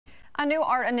A new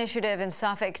art initiative in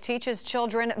Suffolk teaches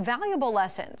children valuable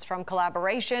lessons, from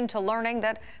collaboration to learning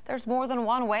that there's more than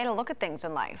one way to look at things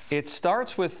in life. It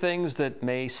starts with things that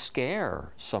may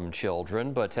scare some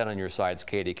children, but 10 on your side's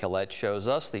Katie Collette shows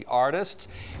us the artists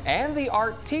and the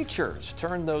art teachers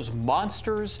turn those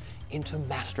monsters into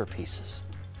masterpieces.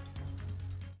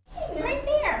 Right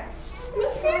there.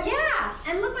 Yeah,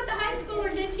 and look what the high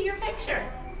schooler did to your picture.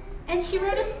 And she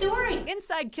wrote a story.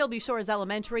 Inside Kilby Shores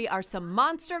Elementary are some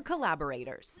monster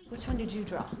collaborators. Which one did you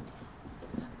draw?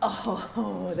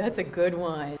 Oh, that's a good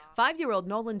one. 5-year-old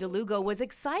Nolan DeLugo was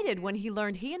excited when he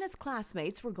learned he and his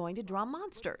classmates were going to draw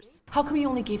monsters. How come you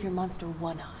only gave your monster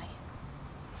one eye?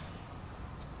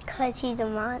 Because he's a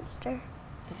monster.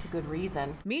 That's a good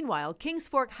reason. Meanwhile, Kings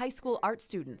Fork High School art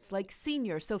students like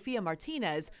senior Sophia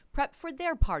Martinez prepped for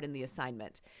their part in the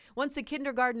assignment. Once the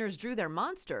kindergartners drew their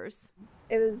monsters,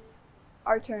 it was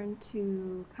our turn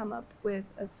to come up with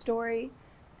a story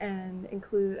and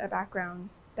include a background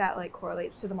that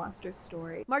correlates to the monster's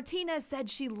story. Martinez said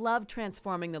she loved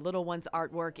transforming the little one's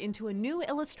artwork into a new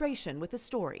illustration with a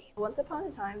story. Once upon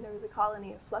a time, there was a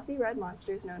colony of fluffy red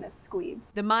monsters known as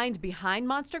squeebs. The mind behind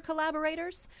monster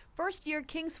collaborators? First-year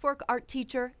Kings Fork art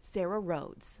teacher Sarah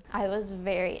Rhodes. I was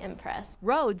very impressed.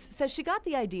 Rhodes says she got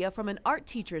the idea from an art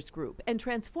teachers group and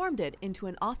transformed it into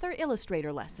an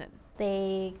author-illustrator lesson.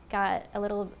 They got a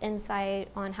little insight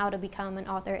on how to become an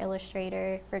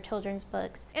author-illustrator for children's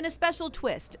books. In a special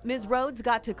twist, Ms. Rhodes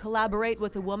got to collaborate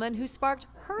with a woman who sparked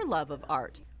her love of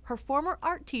art, her former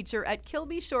art teacher at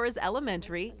Kilby Shores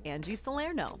Elementary, Angie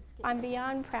Salerno. I'm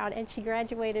beyond proud, and she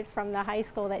graduated from the high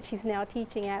school that she's now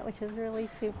teaching at, which is really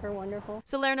super wonderful.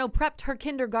 Salerno prepped her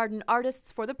kindergarten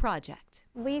artists for the project.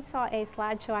 We saw a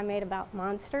slideshow I made about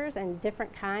monsters and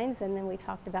different kinds, and then we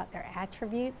talked about their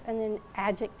attributes and then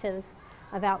adjectives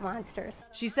about monsters.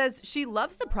 She says she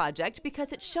loves the project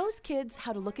because it shows kids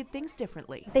how to look at things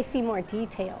differently. They see more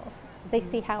details. They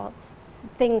see how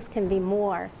things can be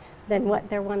more than what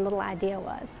their one little idea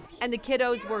was. And the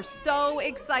kiddos were so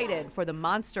excited for the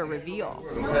monster reveal.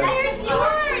 There's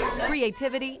yours!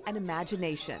 Creativity and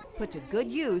imagination put to good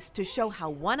use to show how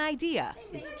one idea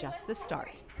is just the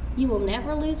start. You will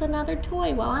never lose another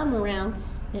toy while I'm around,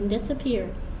 then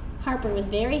disappear. Harper was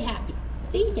very happy.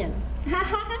 The end.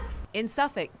 In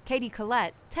Suffolk, Katie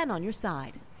Collette, 10 on your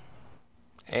side.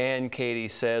 And Katie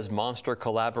says Monster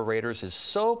Collaborators is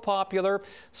so popular,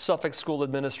 Suffolk school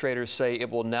administrators say it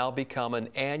will now become an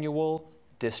annual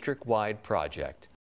district-wide project.